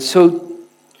So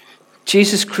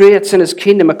Jesus creates in his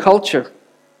kingdom a culture.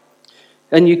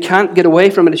 And you can't get away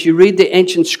from it. As you read the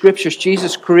ancient scriptures,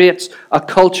 Jesus creates a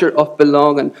culture of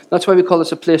belonging. That's why we call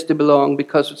this a place to belong,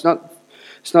 because it's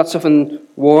not something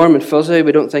warm and fuzzy.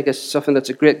 We don't think it's something that's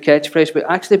a great catchphrase. We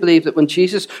actually believe that when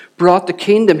Jesus brought the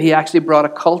kingdom, he actually brought a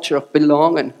culture of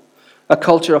belonging. A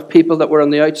culture of people that were on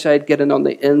the outside getting on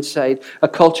the inside. A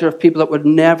culture of people that would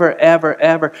never, ever,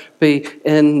 ever be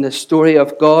in the story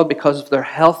of God because of their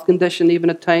health condition, even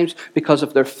at times, because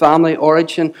of their family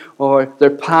origin or their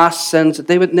past sins, that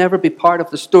they would never be part of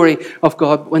the story of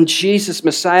God. When Jesus,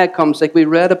 Messiah, comes, like we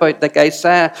read about, like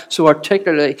Isaiah so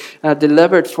articulately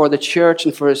delivered for the church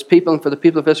and for his people and for the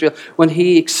people of Israel, when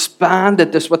he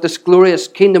expanded this, what this glorious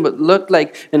kingdom would look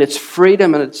like in its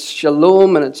freedom and its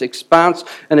shalom and its expanse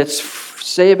and its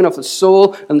saving of the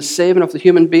soul and the saving of the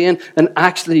human being and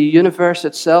actually the universe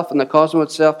itself and the cosmos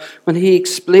itself. When he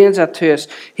explains that to us,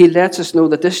 he lets us know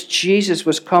that this Jesus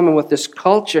was coming with this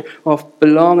culture of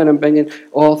belonging and bringing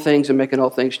all things and making all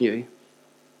things new.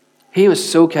 He was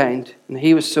so kind and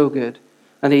he was so good,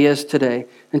 and he is today.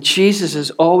 And Jesus is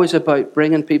always about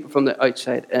bringing people from the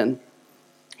outside in.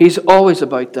 He's always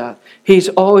about that. He's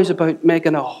always about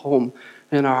making a home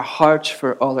in our hearts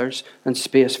for others and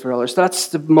space for others. That's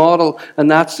the model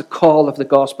and that's the call of the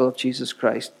gospel of Jesus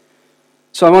Christ.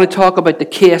 So I want to talk about the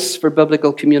case for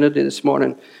biblical community this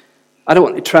morning. I don't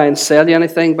want to try and sell you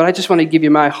anything, but I just want to give you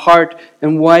my heart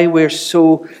and why we're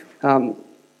so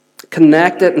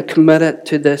connected and committed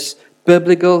to this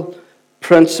biblical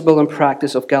principle and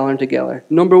practice of gathering together.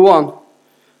 Number one,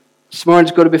 this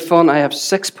morning's going to be fun. I have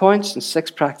 6 points and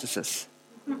 6 practices.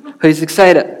 Who's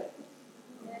excited?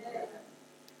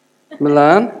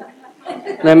 Milan,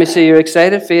 let me see your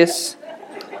excited face.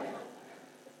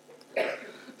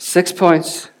 6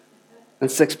 points and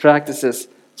 6 practices.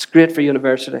 It's great for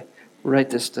university.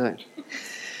 Write this down.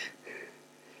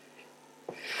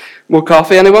 More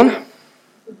coffee, anyone?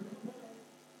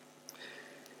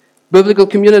 Biblical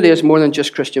community is more than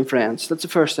just Christian friends. That's the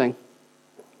first thing.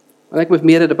 I think we've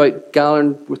made it about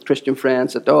gathering with Christian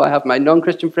friends. That, I have my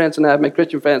non-Christian friends and I have my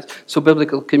Christian friends. So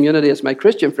biblical community is my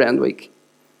Christian friend week.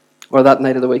 Or that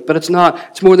night of the week. But it's not.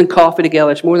 It's more than coffee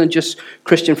together. It's more than just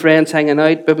Christian friends hanging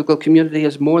out. Biblical community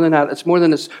is more than that. It's more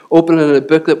than us opening a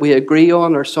book that we agree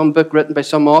on or some book written by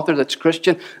some author that's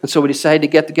Christian, and so we decide to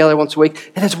get together once a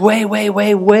week. It is way, way,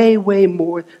 way, way, way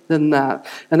more than that.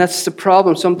 And that's the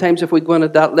problem. Sometimes if we go in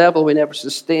at that level, we never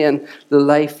sustain the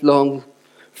lifelong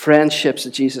friendships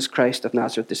that Jesus Christ of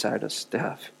Nazareth desired us to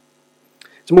have.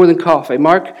 It's more than coffee.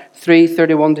 Mark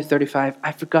 3:31-35.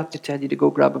 I forgot to tell you to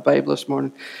go grab a Bible this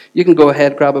morning. You can go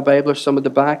ahead, grab a Bible or some at the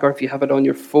back, or if you have it on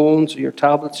your phones or your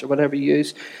tablets or whatever you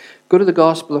use, go to the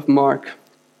Gospel of Mark.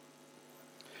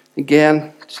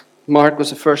 Again, Mark was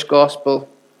the first Gospel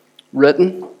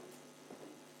written.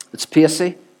 It's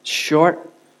pacey, it's short.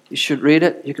 You should read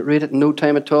it. You could read it in no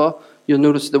time at all. You'll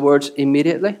notice the words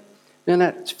immediately. In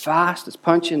it, it's fast, it's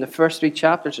punchy. In the first 3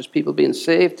 chapters, there's people being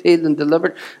saved, healed, and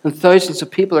delivered. And thousands of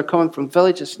people are coming from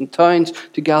villages and towns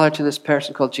to gather to this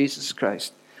person called Jesus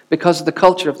Christ because of the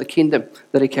culture of the kingdom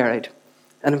that he carried.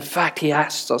 And in fact, he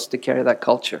asks us to carry that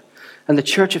culture. And the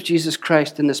Church of Jesus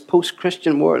Christ in this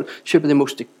post-Christian world should be the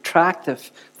most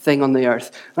attractive thing on the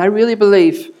earth. And I really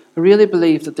believe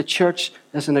that the church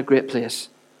is in a great place.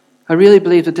 I really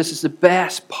believe that this is the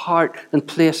best part and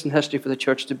place in history for the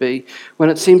church to be. When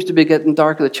it seems to be getting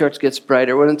darker, the church gets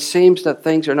brighter. When it seems that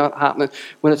things are not happening,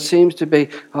 when it seems to be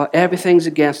everything's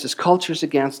against us, culture's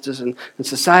against us, and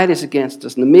society's against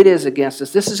us, and the media's against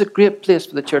us, this is a great place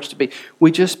for the church to be.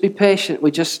 We just be patient.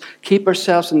 We just keep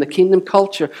ourselves in the kingdom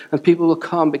culture, and people will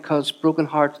come because broken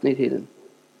hearts need healing.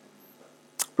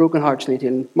 Broken hearts need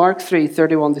healing. Mark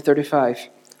 3:31-35.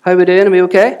 How are we doing? Are we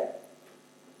okay?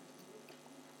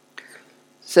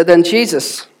 So then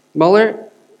Jesus, mother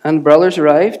and brothers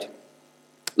arrived.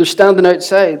 They're standing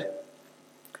outside.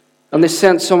 And they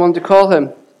sent someone to call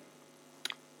him.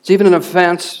 It's even an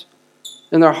offense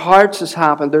in their hearts has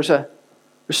happened. There's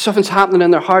something's happening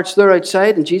in their hearts. They're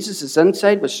outside and Jesus is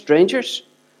inside with strangers.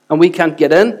 And we can't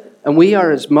get in. And we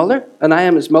are his mother. And I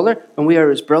am his mother. And we are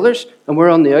his brothers. And we're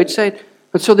on the outside.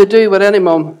 And so they do what any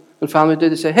mum and family do.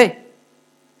 They say, hey,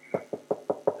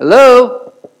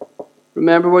 hello?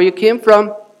 Remember where you came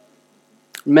from.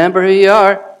 Remember who you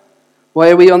are.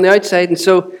 Why are we on the outside? And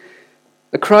so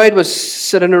the crowd was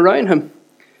sitting around him.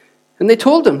 And they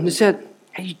told him, they said,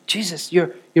 hey, Jesus,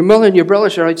 your mother and your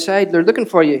brothers are outside. They're looking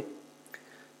for you.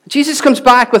 And Jesus comes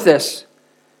back with this.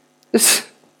 It's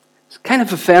kind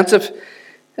of offensive.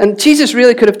 And Jesus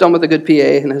really could have done with a good PA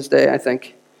in his day, I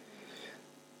think.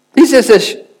 He says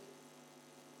this,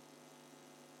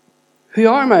 Who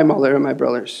are my mother and my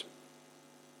brothers?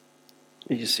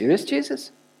 Are you serious,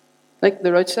 Jesus? Like,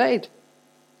 they're outside.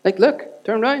 Like, look,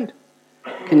 turn around.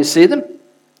 Can you see them?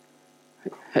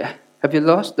 Have you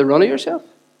lost the run of yourself?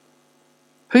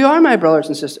 Who are my brothers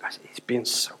and sisters? He's being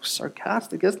so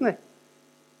sarcastic, isn't he?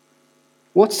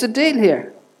 What's the deal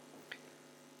here?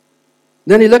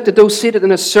 Then he looked at those seated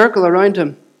in a circle around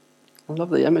him. I love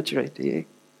the imagery, do you?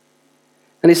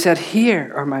 And he said,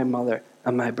 here are my mother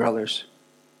and my brothers.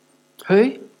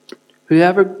 Who?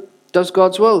 Whoever does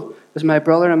God's will is my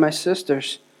brother and my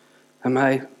sisters and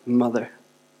my mother.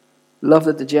 Love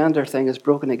that the gender thing is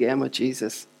broken again with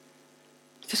Jesus.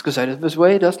 He just goes out of his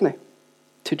way, doesn't he?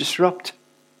 To disrupt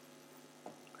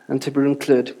and to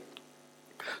include.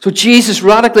 So Jesus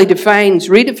radically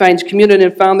redefines community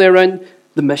and family around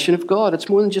the mission of God. It's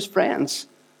more than just friends.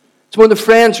 It's more than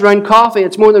friends around coffee.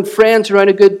 It's more than friends around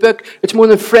a good book. It's more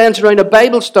than friends around a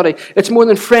Bible study. It's more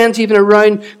than friends even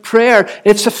around prayer.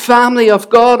 It's a family of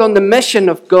God on the mission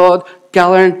of God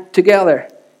gathering together.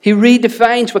 He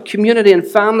redefines what community and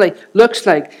family looks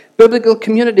like. Biblical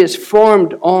community is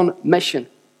formed on mission.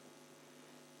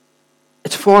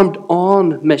 It's formed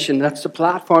on mission. That's the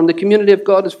platform. The community of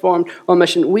God is formed on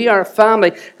mission. We are a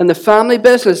family, and the family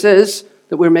business is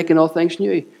that we're making all things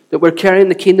new, that we're carrying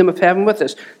the kingdom of heaven with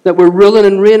us, that we're ruling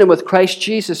and reigning with Christ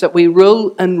Jesus, that we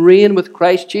rule and reign with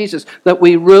Christ Jesus, that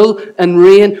we rule and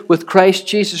reign with Christ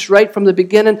Jesus. Right from the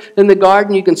beginning in the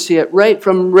garden, you can see it. Right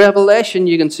from Revelation,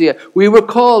 you can see it. We were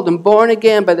called and born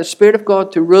again by the Spirit of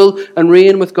God to rule and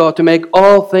reign with God, to make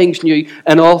all things new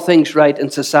and all things right in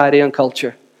society and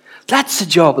culture. That's the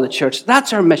job of the church.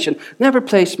 That's our mission. Never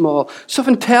play small.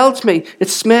 Something tells me it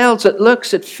smells, it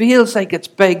looks, it feels like it's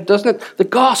big, doesn't it? The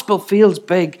gospel feels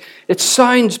big. It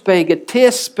sounds big. It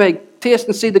tastes big. Taste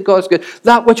and see that God is good.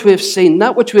 That which we have seen,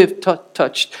 that which we have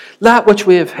touched, that which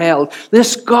we have held.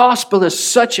 This gospel is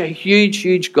such a huge,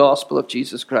 huge gospel of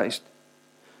Jesus Christ.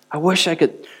 I wish I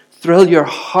could thrill your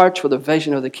hearts with a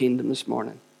vision of the kingdom this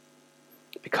morning,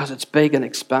 because it's big and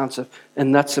expansive,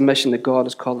 and that's the mission that God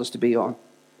has called us to be on.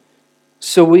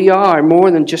 So we are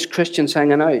more than just Christians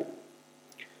hanging out.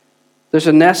 There's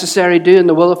a necessary doing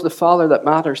the will of the Father that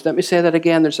matters. Let me say that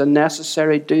again. There's a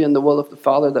necessary doing the will of the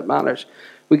Father that matters.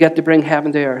 We get to bring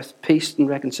heaven to earth, peace and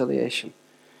reconciliation,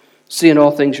 seeing all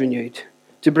things renewed,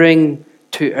 to bring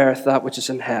to earth that which is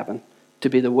in heaven, to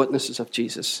be the witnesses of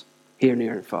Jesus here,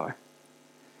 near and far.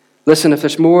 Listen, if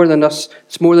there's more than us,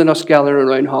 it's more than us gathering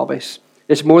around hobbies.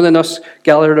 It's more than us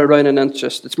gathered around an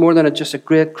interest. It's more than just a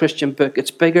great Christian book.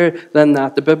 It's bigger than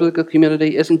that. The biblical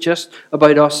community isn't just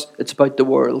about us. It's about the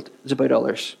world. It's about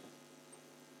others.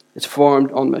 It's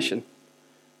formed on mission.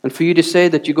 And for you to say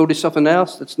that you go to something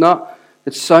else, it's not.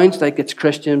 It sounds like it's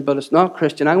Christian, but it's not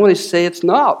Christian. I'm going to say it's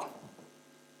not.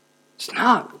 It's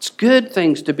not. It's good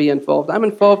things to be involved. I'm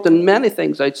involved in many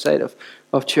things outside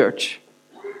of church.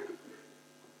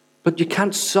 But you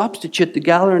can't substitute the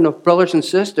gathering of brothers and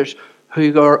sisters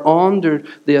who are under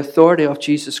the authority of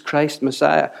Jesus Christ,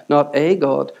 Messiah. Not a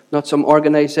God, not some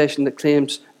organization that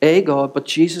claims a God, but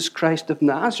Jesus Christ of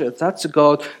Nazareth. That's a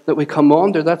God that we come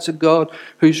under. That's a God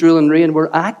whose rule and reign we're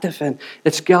active in.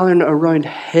 It's gathering around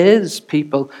His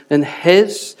people in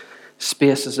His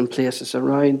spaces and places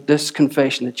around this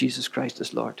confession that Jesus Christ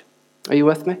is Lord. Are you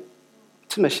with me?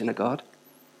 It's a mission of God.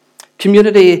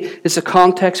 Community is a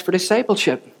context for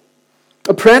discipleship,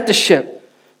 apprenticeship.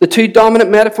 The two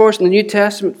dominant metaphors in the New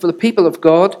Testament for the people of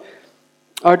God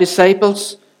are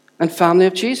disciples and family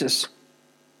of Jesus.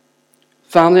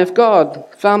 Family of God,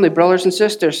 family, brothers and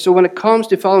sisters. So when it comes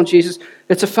to following Jesus,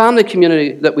 it's a family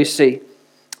community that we see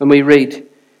and we read.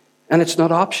 And it's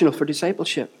not optional for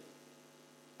discipleship.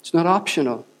 It's not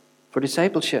optional for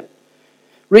discipleship.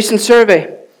 Recent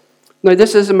survey. Now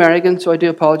this is American, so I do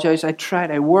apologize.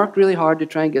 I worked really hard to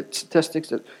try and get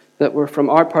statistics that were from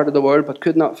our part of the world, but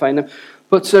could not find them.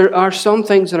 But there are some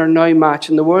things that are now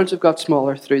matching. The worlds have got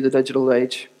smaller through the digital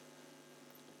age.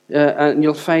 And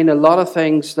you'll find a lot of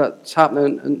things that's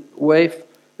happening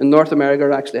in North America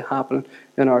are actually happening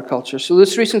in our culture. So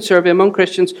this recent survey among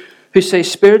Christians who say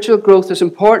spiritual growth is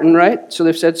important, right? So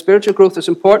they've said spiritual growth is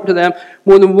important to them.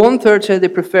 More than 1/3 say they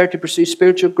prefer to pursue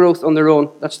spiritual growth on their own.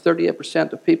 That's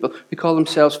 38% of people who call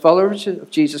themselves followers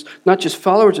of Jesus. Not just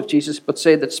followers of Jesus, but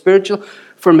say that spiritual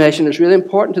formation is really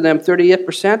important to them.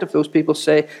 38% of those people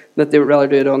say that they would rather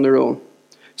do it on their own.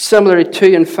 Similarly,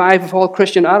 2 in 5 of all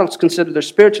Christian adults consider their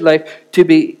spiritual life to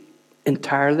be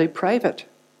entirely private.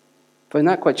 Find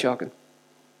that quite shocking.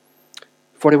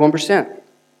 41%.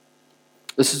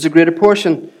 This is a greater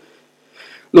portion,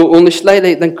 though only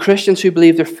slightly, than Christians who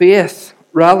believe their faith,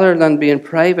 rather than being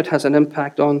private, has an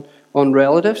impact on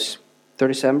relatives.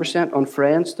 37%, on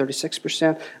friends,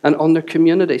 36%, and on their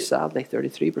community, sadly,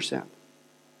 33%.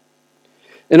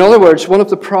 In other words, one of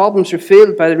the problems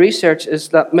revealed by the research is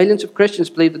that millions of Christians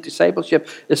believe that discipleship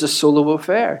is a solo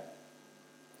affair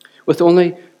with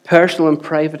only personal and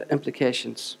private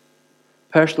implications.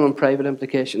 Personal and private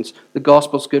implications. The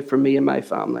gospel's good for me and my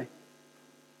family.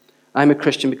 I'm a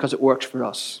Christian because it works for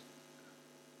us.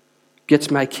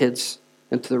 Gets my kids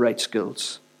into the right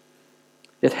schools.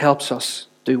 It helps us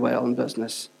do well in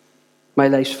business. My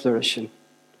life's flourishing.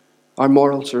 Our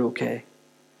morals are okay.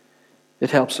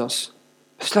 It helps us.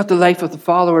 It's not the life of the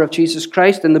follower of Jesus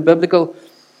Christ in the biblical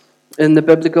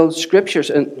scriptures.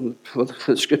 And, well,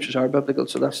 the scriptures are biblical,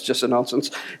 so that's just a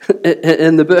nonsense.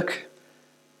 In the book,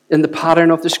 in the pattern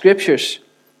of the scriptures.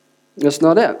 That's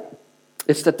not it.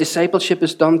 It's that discipleship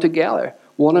is done together.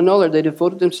 One another. They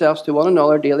devoted themselves to one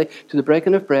another daily, to the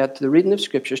breaking of bread, to the reading of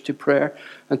scriptures, to prayer,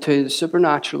 and to the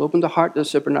supernatural. Opened the heart to the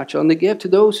supernatural. And they gave to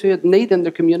those who had need in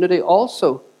their community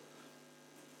also.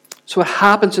 So it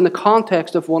happens in the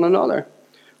context of one another.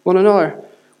 One another.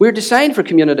 We're designed for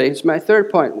community. It's my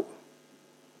third point.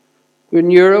 We're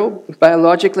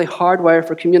neurobiologically hardwired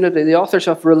for community. The authors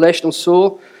of Relational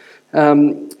Soul, a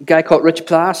guy called Rich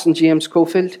Plass and James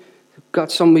Cofield,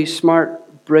 got some wee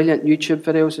smart, brilliant YouTube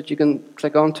videos that you can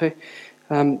click onto.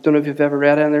 Don't know if you've ever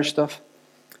read any of their stuff.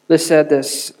 They said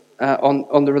this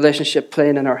on the relationship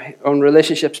playing on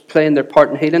relationships playing their part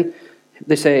in healing.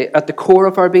 They say, at the core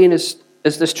of our being is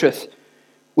this truth.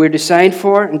 We're designed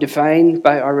for and defined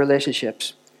by our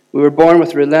relationships. We were born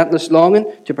with relentless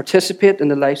longing to participate in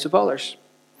the lives of others.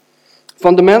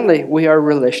 Fundamentally, we are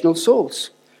relational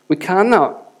souls. We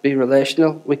cannot be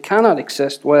relational. We cannot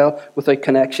exist well without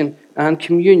connection and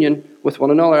communion with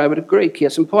one another. I would agree.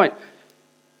 Case in point.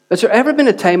 Has there ever been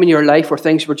a time in your life where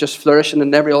things were just flourishing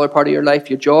in every other part of your life?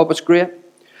 Your job was great.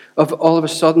 All of a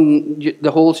sudden,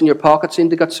 the holes in your pocket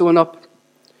seemed to get sewn up.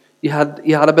 You had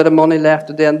a bit of money left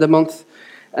at the end of the month.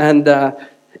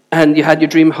 And you had your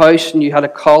dream house and you had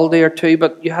a holiday or two,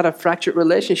 but you had a fractured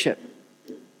relationship.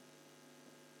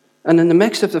 And in the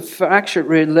midst of the fractured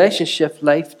relationship,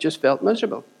 life just felt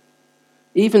miserable.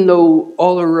 Even though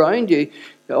all around you,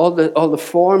 all the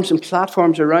forms and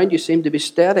platforms around you seemed to be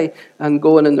steady and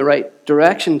going in the right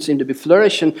direction, seemed to be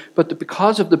flourishing, but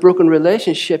because of the broken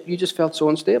relationship, you just felt so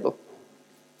unstable.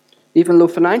 Even though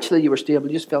financially you were stable,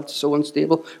 you just felt so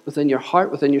unstable within your heart,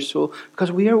 within your soul.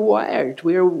 Because we are wired.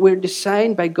 We're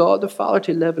designed by God the Father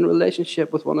to live in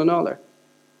relationship with one another.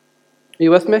 Are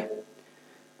you with me?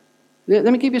 Let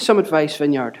me give you some advice,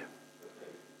 Vineyard.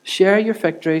 Share your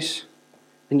victories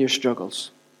and your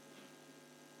struggles.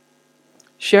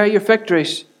 Share your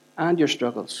victories and your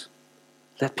struggles.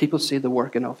 Let people see the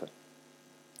working of it.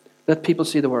 Let people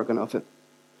see the working of it.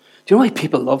 Do you know why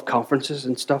people love conferences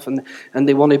and stuff, and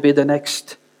they want to be the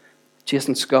next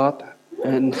Jason Scott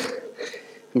and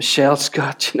Michelle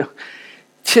Scott, you know?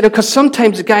 Because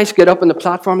sometimes the guys get up on the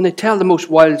platform and they tell the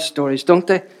most wild stories, don't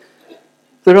they?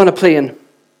 They're on a plane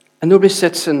and nobody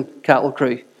sits in cattle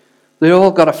crew. They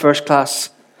all got a first-class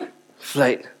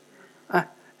flight.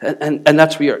 And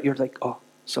that's where you're like, oh,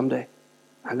 someday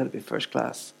I'm going to be first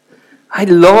class. I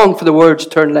long for the words,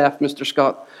 turn left, Mr.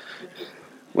 Scott,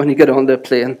 when you get on the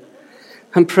plane.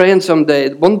 I'm praying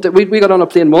someday. We got on a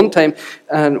plane one time,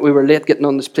 and we were late getting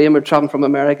on this plane. We were traveling from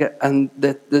America, and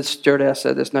the stewardess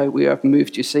said this, now we have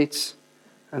moved your seats.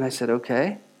 And I said,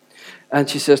 okay. And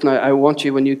she says, now I want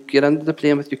you, when you get into the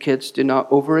plane with your kids, do not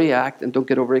overreact and don't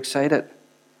get overexcited.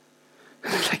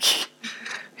 I'm like,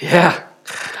 yeah,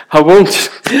 I won't.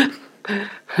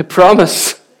 I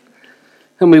promise.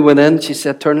 And we went in, she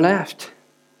said, turn left.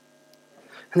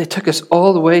 And they took us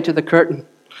all the way to the curtain,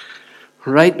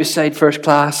 right beside first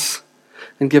class,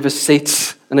 and give us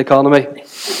seats in economy.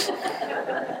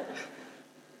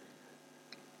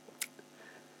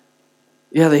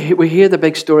 Yeah, we hear the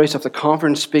big stories of the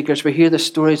conference speakers. We hear the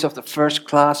stories of the first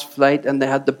class flight, and they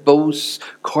had the Bose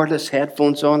cordless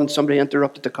headphones on, and somebody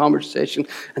interrupted the conversation,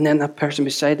 and then that person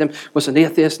beside them was an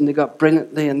atheist, and they got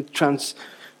brilliantly and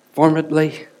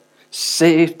transformatively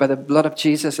saved by the blood of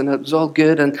Jesus, and it was all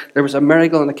good, and there was a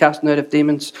miracle and a casting out of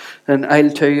demons in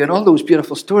aisle 2, and all those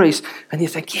beautiful stories, and you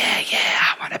think, yeah,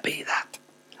 I want to be that.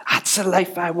 That's the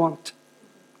life I want.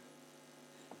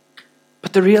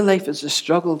 But the real life is the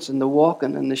struggles and the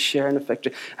walking and the sharing of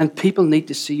victory. And people need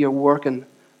to see you're working.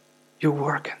 You're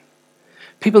working.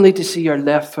 People need to see your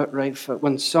left foot, right foot.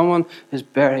 When someone is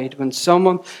buried, when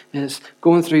someone is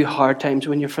going through hard times,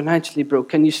 when you're financially broke,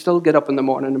 can you still get up in the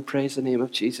morning and praise the name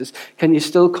of Jesus? Can you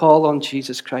still call on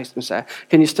Jesus Christ, Messiah?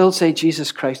 Can you still say,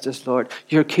 Jesus Christ is Lord?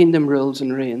 Your kingdom rules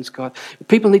and reigns, God.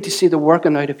 People need to see the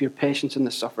working out of your patience in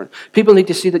the suffering. People need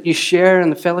to see that you share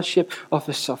in the fellowship of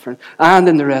his suffering and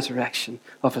in the resurrection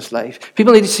of his life.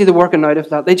 People need to see the working out of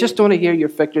that. They just don't want to hear your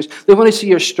victories. They want to see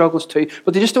your struggles too.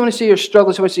 But they just don't want to see your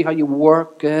struggles. They want to see how you work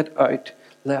it out.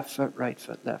 Left foot, right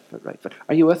foot, left foot, right foot.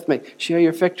 Are you with me? Share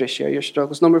your victories, share your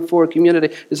struggles. Number 4,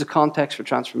 community is a context for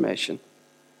transformation.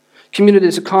 Community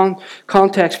is a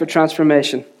context for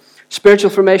transformation. Spiritual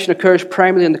formation occurs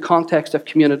primarily in the context of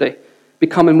community,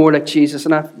 becoming more like Jesus.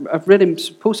 And I've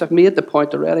made the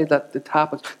point already that it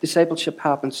happens. Discipleship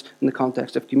happens in the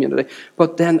context of community.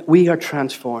 But then we are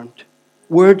transformed.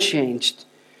 We're changed.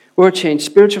 We're changed.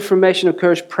 Spiritual formation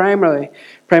occurs primarily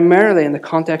in the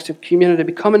context of community,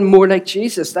 becoming more like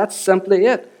Jesus. That's simply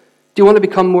it. Do you want to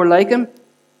become more like him?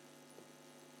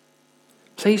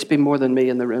 Please be more than me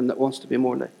in the room that wants to be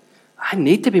more like. I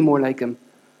need to be more like him.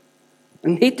 I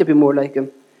need to be more like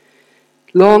him.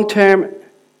 Long-term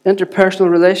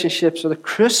interpersonal relationships are the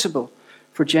crucible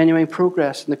for genuine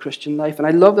progress in the Christian life. And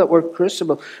I love that word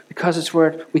crucible because it's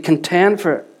where we contend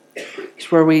for it.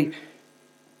 It's where we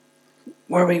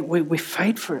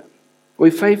fight for it. We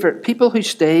fight for it. People who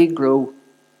stay grow.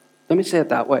 Let me say it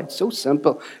that way. It's so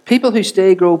simple. People who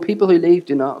stay grow. People who leave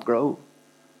do not grow.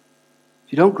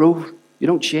 You don't grow. You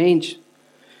don't change.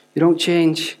 You don't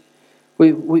change.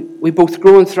 We both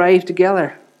grow and thrive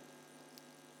together.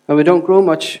 And we don't grow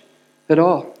much at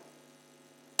all.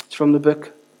 It's from the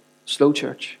book Slow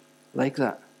Church. Like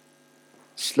that.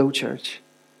 Slow Church.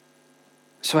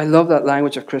 So I love that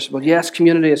language of crucible. Yes,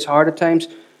 community is hard at times,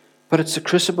 but it's a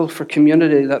crucible for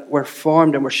community that we're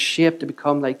formed and we're shaped to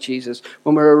become like Jesus.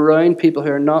 When we're around people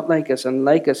who are not like us and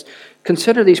like us,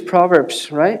 consider these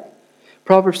proverbs, right?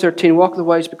 Proverbs 13, walk with the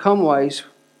wise, become wise.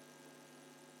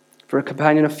 For a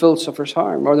companion of fools suffers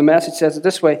harm. Or the Message says it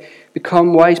this way,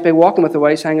 become wise by walking with the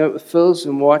wise, hang out with fools,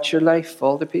 and watch your life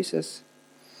fall to pieces.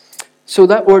 So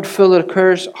that word fool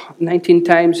occurs 19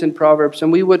 times in Proverbs, and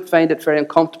we would find it very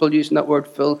uncomfortable using that word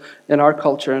fool in our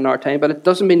culture in our time. But it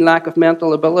doesn't mean lack of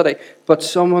mental ability, but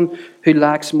someone who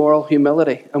lacks moral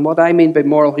humility. And what I mean by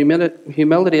moral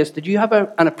humility is, did you have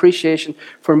an appreciation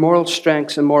for moral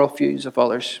strengths and moral views of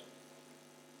others?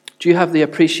 Do you have the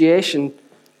appreciation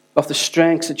of the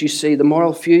strengths that you see, the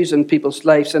moral views in people's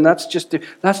lives? And that's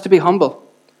to be humble.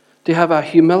 To have a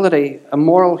humility, a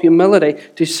moral humility,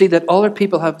 to see that other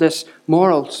people have this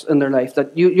morals in their life.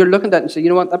 That you're looking at that and say, you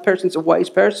know what, that person's a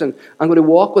wise person. I'm going to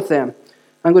walk with them.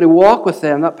 I'm going to walk with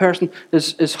them. That person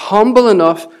is humble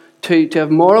enough to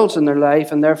have morals in their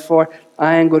life, and therefore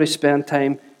I am going to spend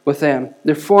time with them.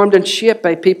 They're formed and shaped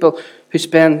by people who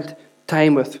spend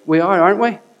time with. We are, aren't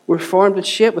we? We're formed and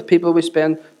shaped with people we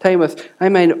spend time with. I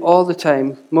mind all the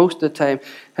time, most of the time,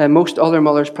 and most other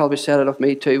mothers probably said it of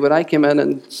me too. When I came in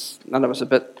and I was a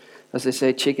bit, as they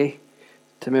say, cheeky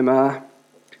to my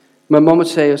mum would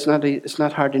say, it's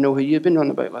not hard to know who you've been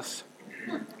running about with.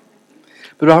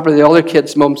 But probably the other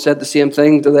kids' mum said the same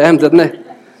thing to them, didn't they?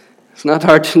 It's not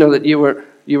hard to know that you were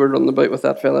running about with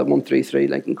that fella at 133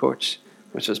 Lincoln Courts,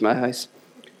 which was my house.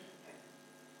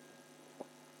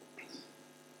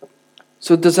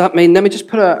 So does that mean, let me just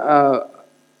put a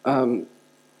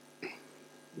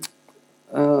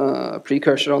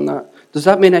precursor on that. Does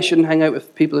that mean I shouldn't hang out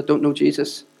with people that don't know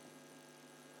Jesus?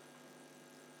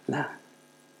 Nah,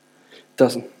 it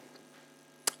doesn't.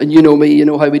 And you know me, you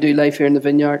know how we do life here in the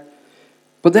Vineyard.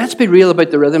 But let's be real about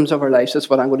the rhythms of our lives. That's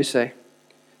what I'm going to say.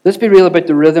 Let's be real about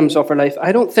the rhythms of our life.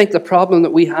 I don't think the problem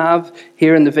that we have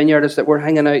here in the Vineyard is that we're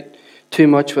hanging out too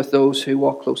much with those who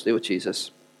walk closely with Jesus.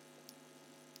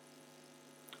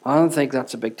 I don't think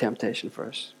that's a big temptation for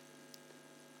us.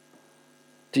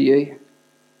 Do you?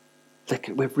 Like,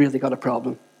 we've really got a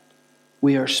problem.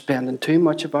 We are spending too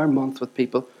much of our month with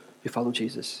people who follow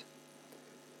Jesus.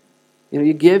 You know,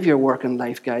 you give your working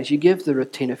life, guys. You give the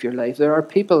routine of your life. There are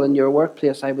people in your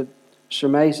workplace, I would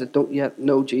surmise, that don't yet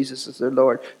know Jesus as their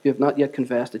Lord. You have not yet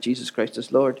confessed that Jesus Christ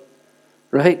is Lord.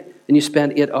 Right? And you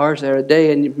spend 8 hours there a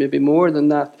day, and maybe more than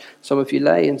that. Some of you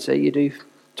lie and say you do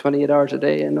 28 hours a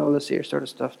day and all this here sort of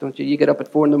stuff, don't you? You get up at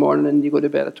 4 a.m. and you go to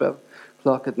bed at 12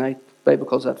 o'clock at night. The Bible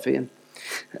calls that vain.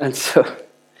 And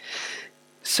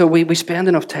so we spend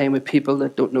enough time with people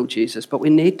that don't know Jesus, but we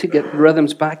need to get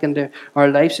rhythms back into our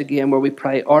lives again where we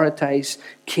prioritize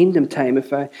kingdom time.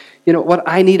 What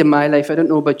I need in my life, I don't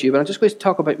know about you, but I'm just going to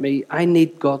talk about me. I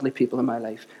need godly people in my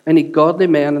life. I need godly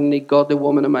men and I need godly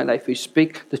women in my life who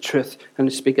speak the truth and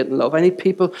who speak it in love. I need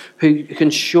people who can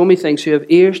show me things, who have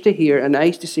ears to hear and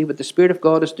eyes to see what the Spirit of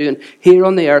God is doing here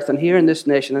on the earth and here in this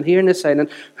nation and here in this island,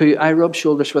 who I rub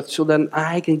shoulders with, so then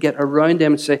I can get around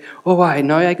them and say,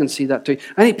 now I can see that too.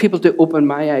 I need people to open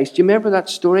my eyes. Do you remember that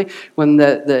story when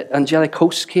the angelic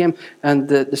hosts came and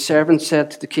the servant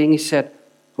said to the king, he said,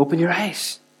 open your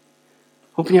eyes.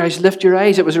 Open your eyes, lift your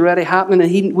eyes. It was already happening.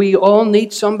 And we all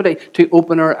need somebody to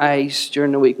open our eyes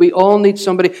during the week. We all need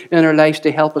somebody in our lives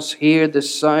to help us hear the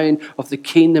sound of the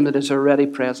kingdom that is already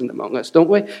present among us, don't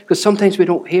we? Because sometimes we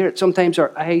don't hear it. Sometimes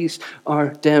our eyes are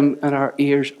dim and our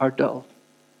ears are dull.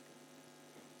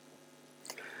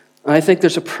 I think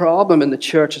there's a problem in the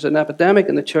church, there's an epidemic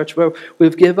in the church where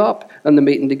we've given up on the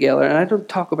meeting together. And I don't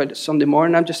talk about it Sunday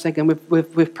morning. I'm just thinking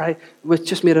we've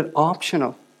just made it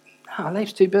optional.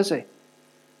 Life's too busy.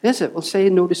 Is it? We'll say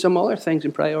no to some other things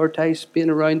and prioritize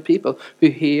being around people who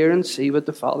hear and see what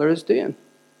the Father is doing.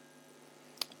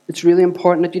 It's really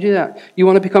important that you do that. You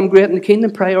want to become great in the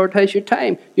kingdom, prioritize your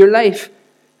time, your life.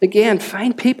 Again,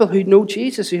 find people who know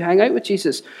Jesus, who hang out with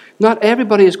Jesus. Not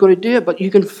everybody is going to do it, but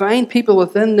you can find people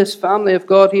within this family of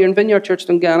God here in Vineyard Church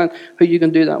Dungannon who you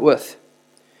can do that with.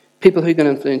 People who can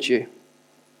influence you.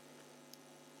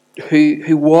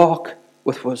 Who walk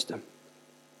with wisdom.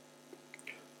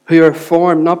 Who are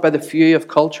formed not by the few of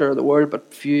culture or the world,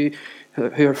 but who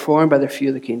are formed by the few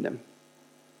of the kingdom.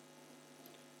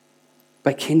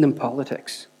 By kingdom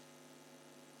politics.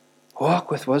 Walk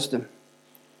with wisdom.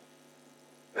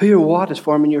 Who or what is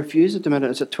forming your views at the minute?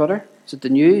 Is it Twitter? Is it the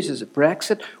news? Is it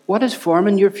Brexit? What is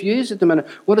forming your views at the minute?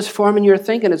 What is forming your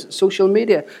thinking? Is it social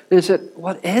media?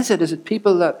 What is it? Is it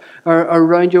people that are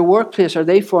around your workplace? Are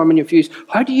they forming your views?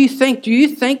 How do you think? Do you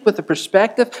think with the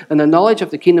perspective and the knowledge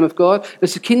of the kingdom of God?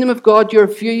 Is the kingdom of God your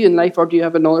view in life, or do you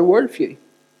have another worldview?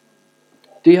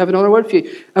 Do you have another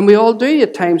worldview? And we all do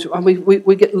at times, and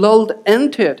we get lulled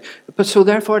into it. But so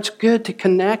therefore it's good to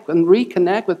connect and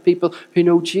reconnect with people who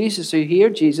know Jesus, who hear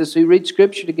Jesus, who read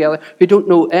Scripture together, who don't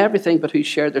know everything, but who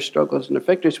share their struggles and their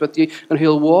victories with you, and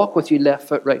who'll walk with you left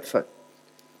foot, right foot.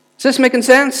 Is this making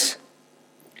sense?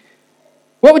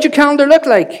 What would your calendar look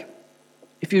like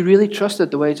if you really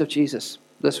trusted the ways of Jesus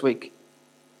this week?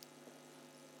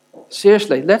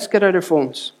 Seriously, let's get out our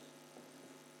phones.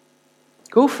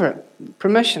 Go for it.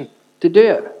 Permission to do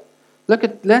it.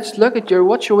 Let's look at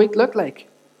what's your week look like?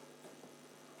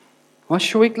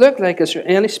 What's your week look like? Is there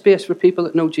any space for people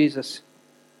that know Jesus?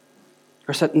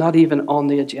 Or is it not even on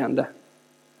the agenda?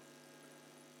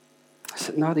 Is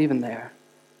it not even there?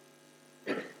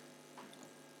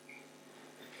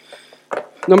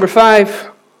 Number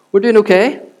 5, we're doing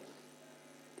okay.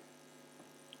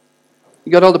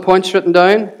 You got all the points written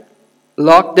down?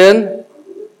 Locked in?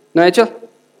 Nigel?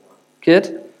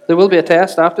 Kid, there will be a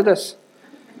test after this.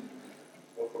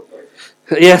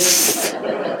 Yes.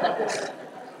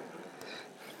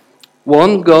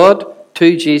 1, God.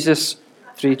 2, Jesus.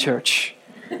 3, church.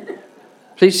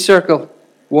 Please circle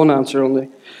one answer only.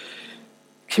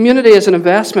 Community is an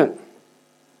investment.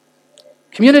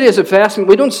 Community is an investment.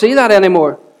 We don't see that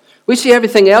anymore. We see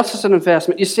everything else as an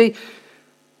investment. You see,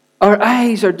 our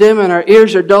eyes are dim and our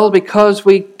ears are dull because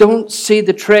we don't see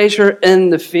the treasure in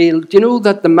the field. Do you know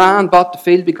that the man bought the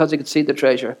field because he could see the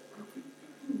treasure?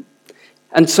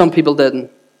 And some people didn't.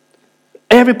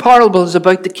 Every parable is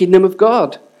about the kingdom of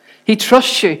God. He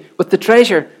trusts you with the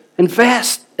treasure.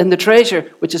 Invest in the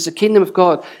treasure, which is the kingdom of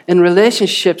God, in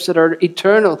relationships that are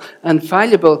eternal and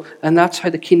valuable. And that's how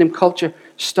the kingdom culture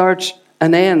starts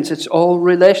and ends. It's all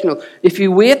relational. If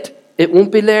you wait, it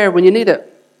won't be there when you need it.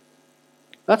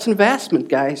 That's investment,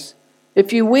 guys.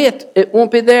 If you wait, it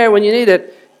won't be there when you need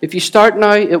it. If you start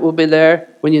now, it will be there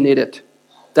when you need it.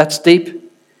 That's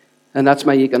deep, and that's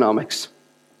my economics.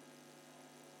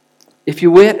 If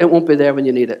you wait, it won't be there when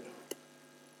you need it.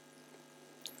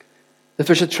 If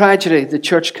there's a tragedy, the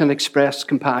church can express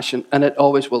compassion, and it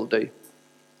always will do.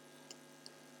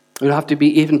 You don't have to be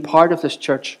even part of this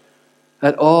church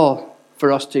at all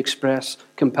for us to express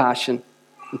compassion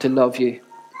and to love you,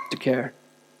 to care.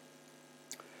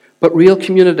 But real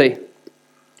community,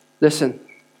 listen,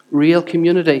 real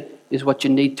community is what you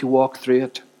need to walk through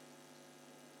it.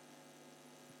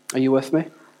 Are you with me?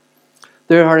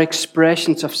 There are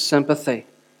expressions of sympathy.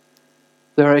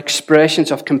 There are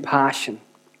expressions of compassion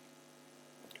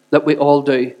that we all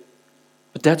do.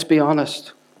 But let's be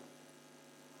honest.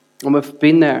 And we've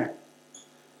been there.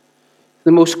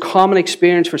 The most common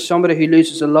experience for somebody who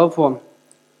loses a loved one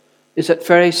is that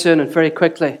very soon and very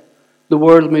quickly the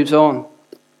world moves on.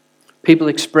 People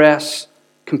express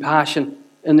compassion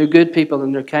and they're good people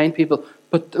and they're kind people.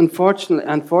 But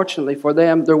unfortunately for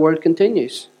them, their world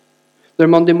continues. Their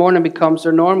Monday morning becomes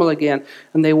their normal again,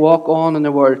 and they walk on in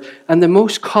the world. And the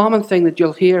most common thing that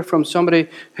you'll hear from somebody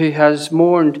who has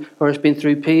mourned or has been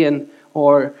through pain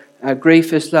or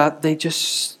grief is that they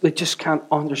just can't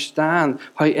understand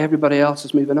how everybody else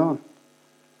is moving on.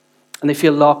 And they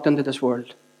feel locked into this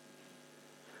world.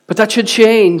 But that should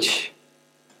change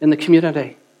in the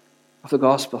community of the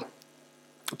gospel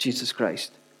of Jesus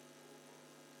Christ.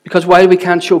 Because while we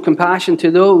can't show compassion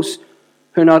to those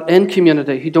who are not in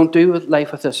community, who don't do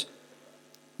life with us,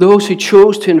 those who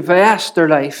chose to invest their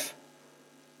life,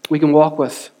 we can walk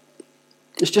with.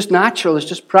 It's just natural, it's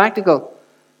just practical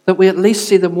that we at least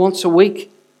see them once a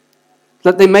week.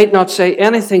 That they might not say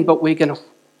anything, but we can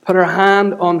put our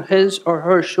hand on his or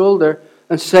her shoulder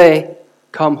and say,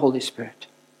 "Come, Holy Spirit.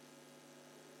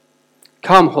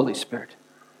 Come, Holy Spirit."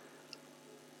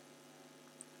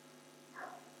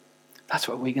 That's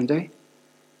what we can do.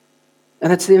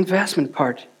 And it's the investment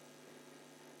part.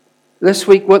 This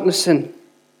week, witnessing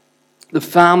the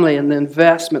family and the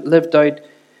investment lived out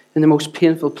in the most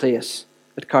painful place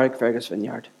at Carrickfergus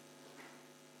Vineyard.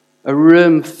 A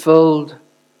room filled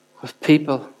with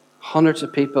people, hundreds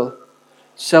of people,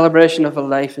 celebration of a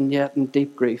life and yet in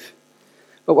deep grief.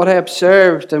 But what I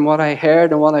observed and what I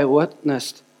heard and what I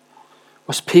witnessed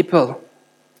was people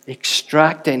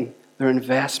extracting their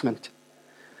investment,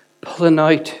 pulling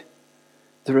out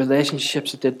the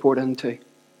relationships that they'd poured into,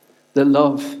 the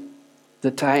love,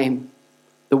 the time,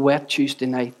 the wet Tuesday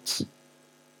nights,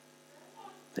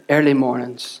 the early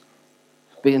mornings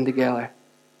of being together,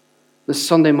 the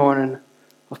Sunday morning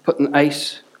of putting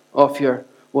ice off your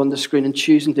window screen and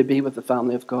choosing to be with the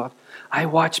family of God. I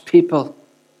watch people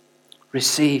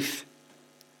receive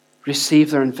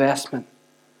their investment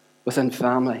within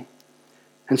family.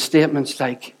 And statements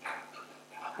like,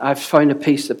 "I've found a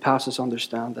peace that passes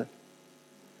understanding,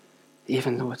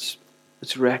 even though it's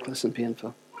reckless and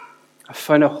painful. I've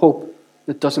found a hope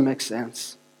that doesn't make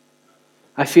sense.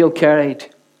 I feel carried.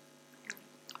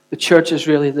 The church is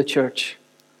really the church.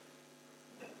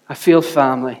 I feel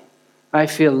family. I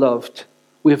feel loved."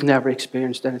 We have never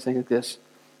experienced anything like this.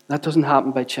 That doesn't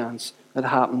happen by chance. It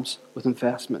happens with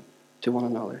investment to one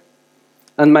another.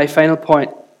 And my final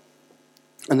point,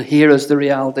 and here is the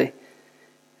reality,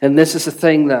 and this is the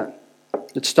thing that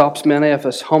stops many of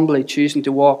us humbly choosing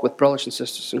to walk with brothers and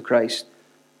sisters in Christ.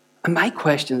 And my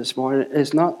question this morning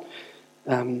is not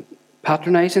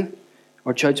patronizing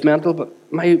or judgmental, but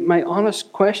my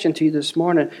honest question to you this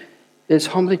morning is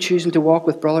humbly choosing to walk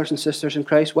with brothers and sisters in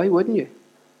Christ. Why wouldn't you?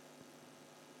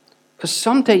 Because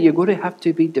someday you're going to have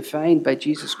to be defined by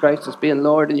Jesus Christ as being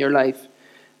Lord in your life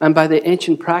and by the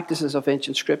ancient practices of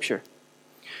ancient Scripture.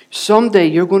 Someday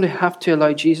you're going to have to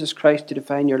allow Jesus Christ to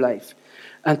define your life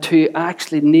and to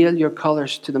actually nail your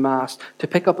colours to the mast, to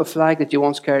pick up a flag that you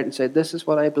once carried and say, "This is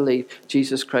what I believe,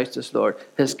 Jesus Christ is Lord,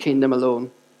 His kingdom alone.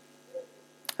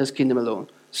 His kingdom alone."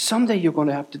 Someday you're going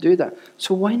to have to do that.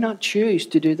 So why not choose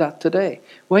to do that today?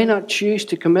 Why not choose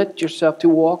to commit yourself to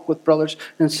walk with brothers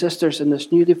and sisters in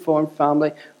this newly formed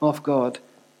family of God?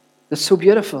 It's so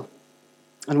beautiful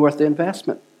and worth the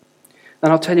investment.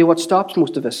 And I'll tell you what stops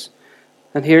most of us.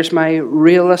 And here's my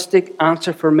realistic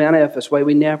answer for many of us, why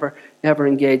we never, ever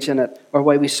engage in it, or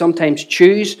why we sometimes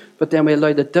choose, but then we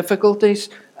allow the difficulties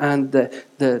and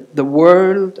the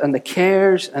world and the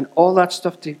cares and all that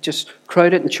stuff to just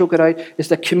crowd it and choke it out, is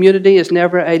that community is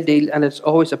never ideal and it's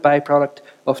always a byproduct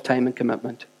of time and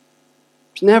commitment.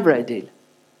 It's never ideal.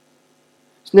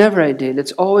 It's never ideal.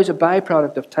 It's always a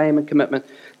byproduct of time and commitment.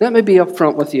 Let me be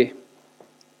upfront with you.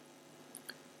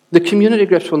 The community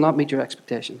groups will not meet your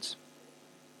expectations.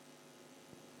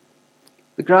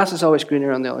 The grass is always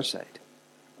greener on the other side.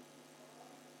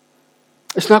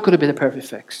 It's not going to be the perfect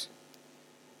fix.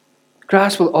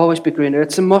 Grass will always be greener.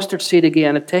 It's a mustard seed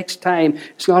again. It takes time.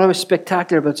 It's not always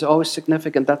spectacular, but it's always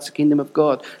significant. That's the kingdom of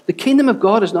God. The kingdom of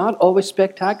God is not always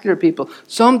spectacular, people.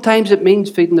 Sometimes it means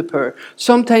feeding the poor.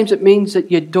 Sometimes it means that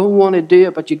you don't want to do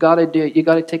it, but you got to do it. You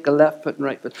got to take the left foot and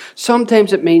right foot.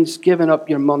 Sometimes it means giving up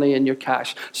your money and your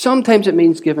cash. Sometimes it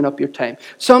means giving up your time.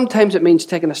 Sometimes it means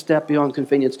taking a step beyond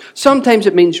convenience. Sometimes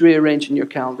it means rearranging your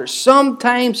calendar.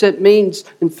 Sometimes it means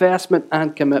investment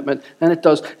and commitment, and it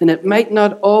does. And it might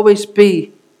not always be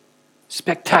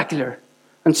spectacular.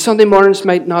 And Sunday mornings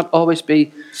might not always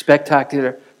be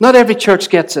spectacular. Not every church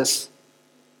gets this.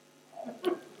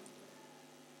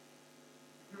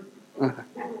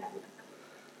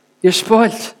 You're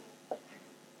spoiled. I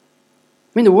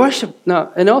mean, the worship,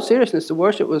 no, in all seriousness, the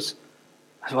worship was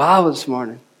wow this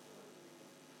morning.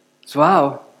 It's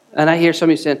wow. And I hear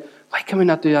somebody saying, "Why can we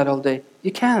not do that all day?"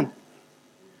 You can.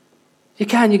 You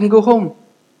can go home.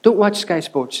 Don't watch Sky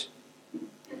Sports.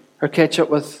 Or catch up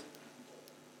with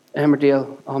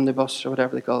Emmerdale Omnibus or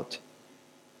whatever they call it.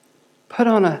 Put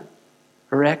on a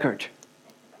record.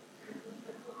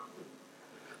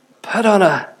 Put on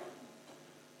a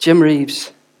Jim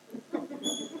Reeves.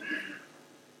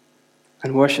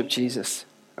 And worship Jesus,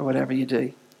 or whatever you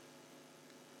do.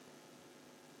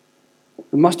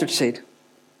 The mustard seed.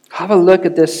 Have a look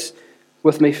at this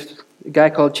with me. A guy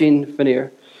called Jean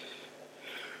Vanier.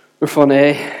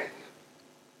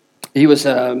 He was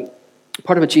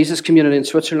part of a Jesus community in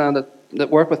Switzerland that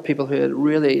worked with people who had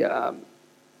really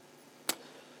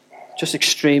just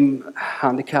extreme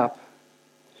handicap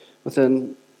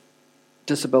within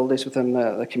disabilities within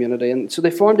the community. And so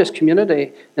they formed this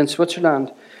community in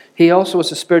Switzerland. He also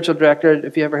was a spiritual director.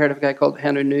 If you ever heard of a guy called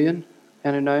Henry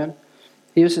Nouwen,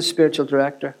 he was a spiritual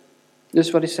director. This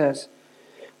is what he says.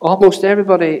 Almost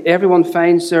everyone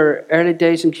finds their early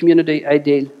days in community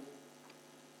ideal.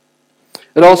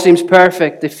 It all seems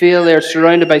perfect. They feel they're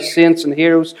surrounded by saints and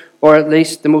heroes, or at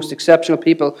least the most exceptional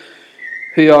people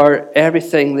who are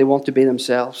everything they want to be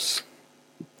themselves.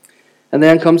 And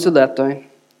then comes the letdown,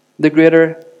 the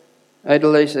greater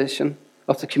idolization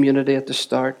of the community at the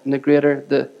start, and the greater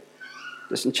the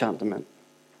disenchantment.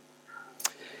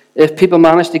 If people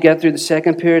manage to get through the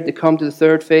second period, they come to the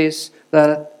third phase,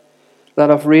 that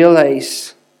of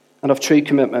realize and of true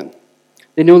commitment.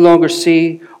 They no longer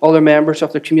see all their members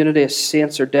of their community as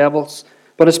saints or devils,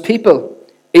 but as people,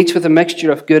 each with a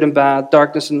mixture of good and bad,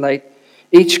 darkness and light,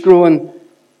 each growing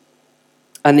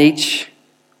and each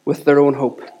with their own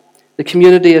hope. The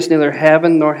community is neither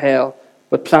heaven nor hell,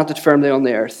 but planted firmly on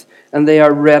the earth, and they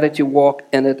are ready to walk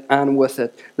in it and with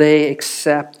it. They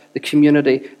accept the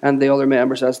community and the other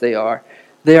members as they are.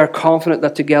 They are confident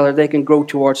that together they can grow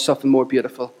towards something more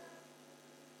beautiful.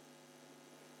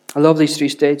 I love these three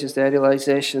stages, the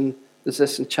idealization, the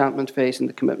disenchantment phase, and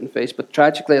the commitment phase. But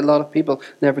tragically, a lot of people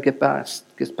never get past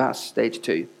stage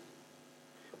 2.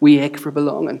 We ache for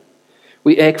belonging.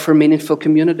 We ache for meaningful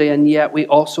community, and yet we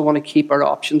also want to keep our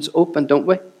options open, don't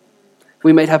we?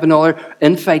 We might have another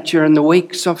invite during the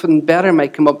week. Something better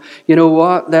might come up. You know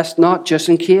what? Let's not, just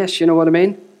in case, you know what I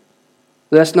mean?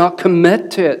 Let's not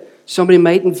commit to it. Somebody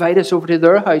might invite us over to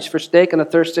their house for steak on a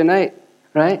Thursday night,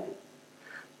 right?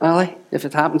 Ali, if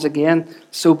it happens again,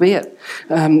 so be it.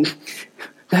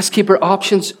 Let's keep our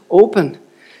options open.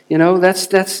 You know,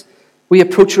 we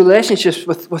approach relationships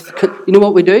with, you know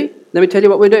what we do? Let me tell you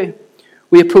what we do.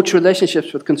 We approach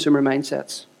relationships with consumer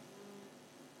mindsets.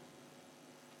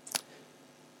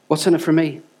 What's in it for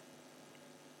me?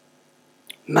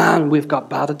 Man, we've got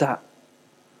bad at that.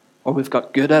 Or we've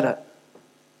got good at it.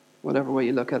 Whatever way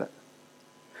you look at it.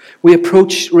 We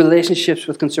approach relationships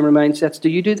with consumer mindsets. Do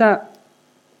you do that?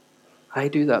 I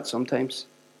do that sometimes.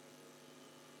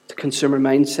 The consumer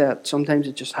mindset. Sometimes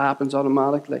it just happens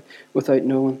automatically without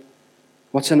knowing.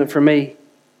 What's in it for me?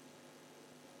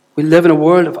 We live in a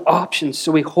world of options,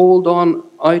 so we hold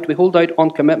out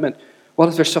on commitment. What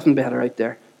if there's something better out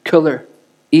there? Cooler,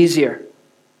 easier,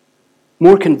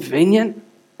 more convenient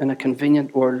in a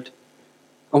convenient world.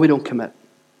 And we don't commit.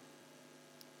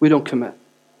 We don't commit.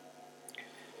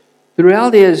 The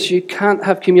reality is you can't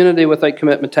have community without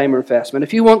commitment, time, or investment.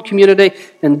 If you want community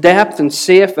in depth and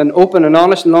safe and open and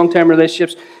honest and long-term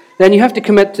relationships, then you have to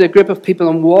commit to a group of people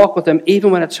and walk with them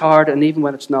even when it's hard and even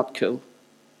when it's not cool.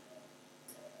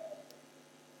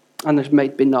 And there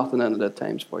might be nothing in it at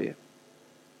times for you.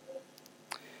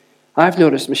 I've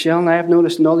noticed, Michelle and I have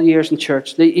noticed in all the years in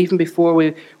church, even before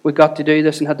we got to do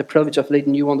this and had the privilege of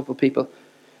leading you wonderful people,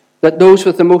 that those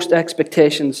with the most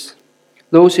expectations,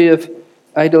 those who have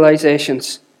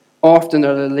idolizations, often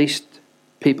are the least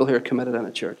people who are committed in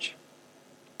a church.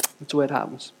 That's the way it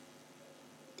happens.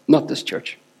 Not this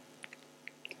church.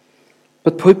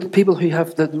 But people who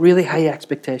have the really high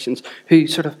expectations, who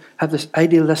sort of have this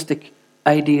idealistic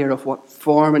idea of what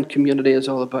form and community is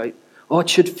all about. Oh, it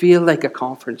should feel like a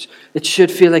conference. It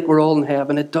should feel like we're all in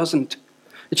heaven. It doesn't.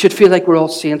 It should feel like we're all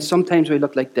saints. Sometimes we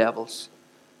look like devils.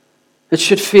 It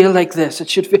should feel like this. It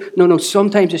should feel... No.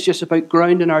 Sometimes it's just about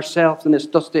grounding ourselves in this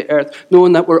dusty earth,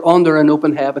 knowing that we're under an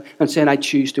open heaven and saying, I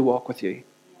choose to walk with you.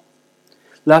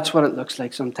 That's what it looks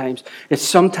like sometimes. It's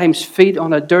sometimes feet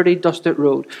on a dirty, dusted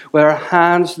road with our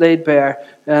hands laid bare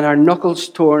and our knuckles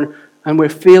torn and we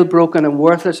feel broken and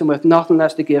worthless and with nothing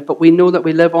less to give. But we know that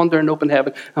we live under an open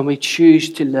heaven and we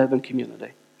choose to live in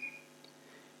community.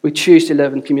 We choose to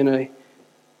live in community.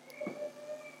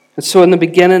 And so in the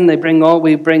beginning,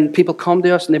 people come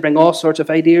to us and they bring all sorts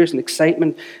of ideas and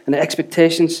excitement and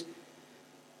expectations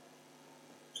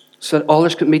so that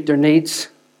others can meet their needs.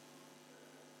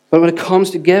 But when it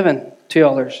comes to giving to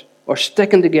others or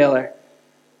sticking together,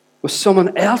 with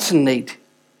someone else in need,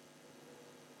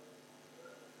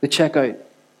 they check out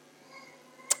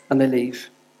and they leave.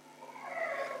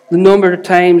 The number of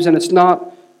times, and it's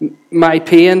not my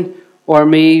pain or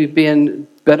me being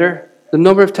bitter, the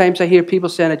number of times I hear people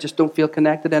saying, I just don't feel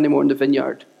connected anymore in the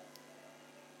vineyard.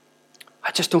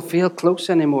 I just don't feel close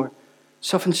anymore.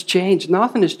 Something's changed.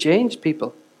 Nothing has changed,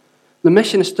 people. The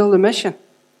mission is still the mission.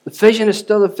 The vision is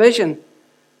still the vision.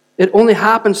 It only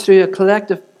happens through a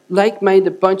collective,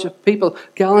 like-minded bunch of people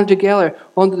gathering together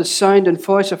under the sound and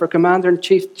voice of our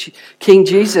Commander-in-Chief, King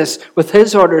Jesus, with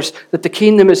his orders that the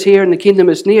kingdom is here and the kingdom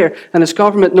is near, and his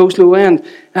government knows no end.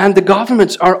 And the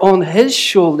governments are on his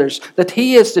shoulders, that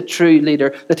he is the true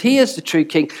leader, that he is the true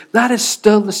king. That is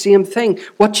still the same thing.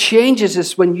 What changes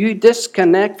is when you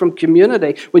disconnect from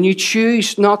community, when you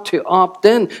choose not to opt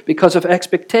in because of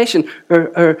expectation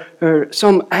or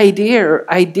some idea or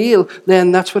ideal,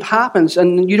 then that's what happens.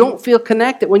 And you don't feel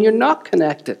connected when you're not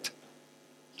connected.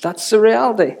 That's the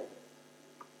reality.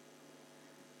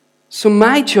 So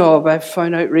my job, I've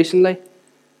found out recently,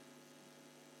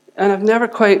 and I've never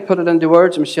quite put it into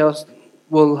words. Michelle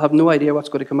will have no idea what's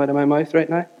going to come out of my mouth right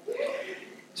now.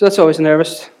 So that's always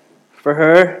nervous for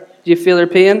her. Do you feel her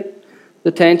pain?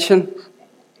 The tension?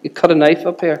 You cut a knife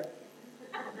up here.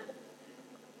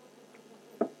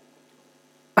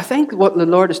 I think what the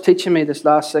Lord is teaching me this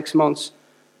last 6 months,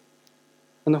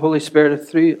 and the Holy Spirit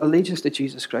through allegiance to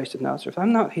Jesus Christ of Nazareth.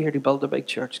 I'm not here to build a big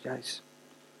church, guys.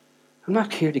 I'm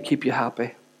not here to keep you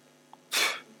happy.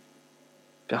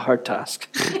 Be a hard task.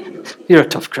 You're a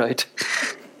tough crowd.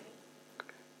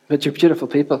 But you're beautiful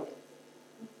people.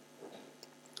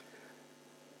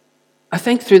 I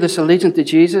think through this allegiance to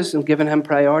Jesus and giving him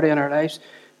priority in our lives,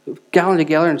 gathering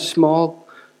together in small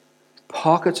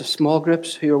pockets of small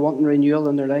groups who are wanting renewal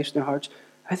in their lives and their hearts,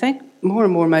 I think more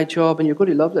and more my job, and you're going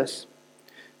to love this,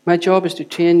 my job is to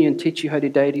train you and teach you how to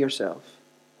die to yourself.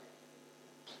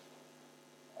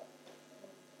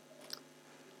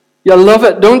 You love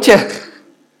it, don't you?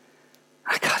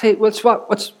 What's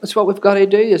what we've got to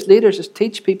do as leaders, is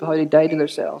teach people how to die to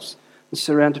themselves and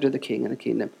surrender to the King and the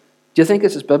kingdom. Do you think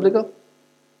this is biblical?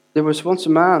 There was once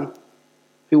a man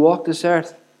who walked this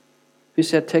earth who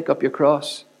said, take up your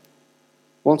cross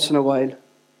once in a while.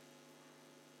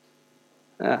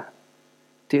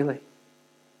 Daily.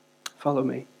 Follow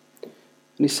me.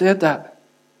 And he said that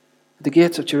at the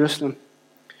gates of Jerusalem,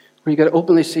 where you got to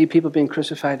openly see people being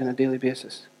crucified on a daily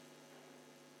basis.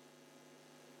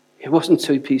 He wasn't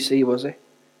too PC, was he?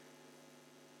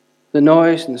 The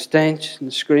noise and the stench and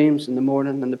the screams and the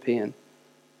mourning and the pain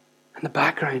and the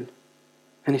background.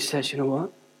 And he says, you know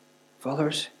what?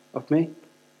 Followers of me,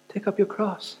 take up your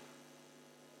cross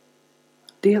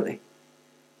daily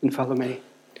and follow me.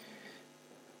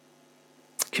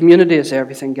 Community is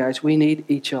everything, guys. We need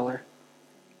each other.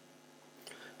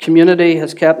 Community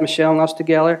has kept Michelle and us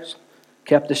together. It's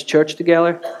kept this church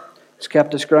together. It's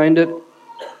kept us grounded.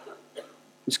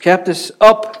 It's kept us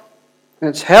up. And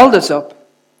it's held us up.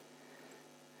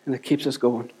 And it keeps us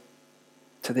going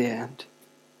to the end.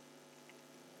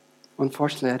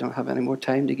 Unfortunately, I don't have any more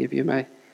time to give you my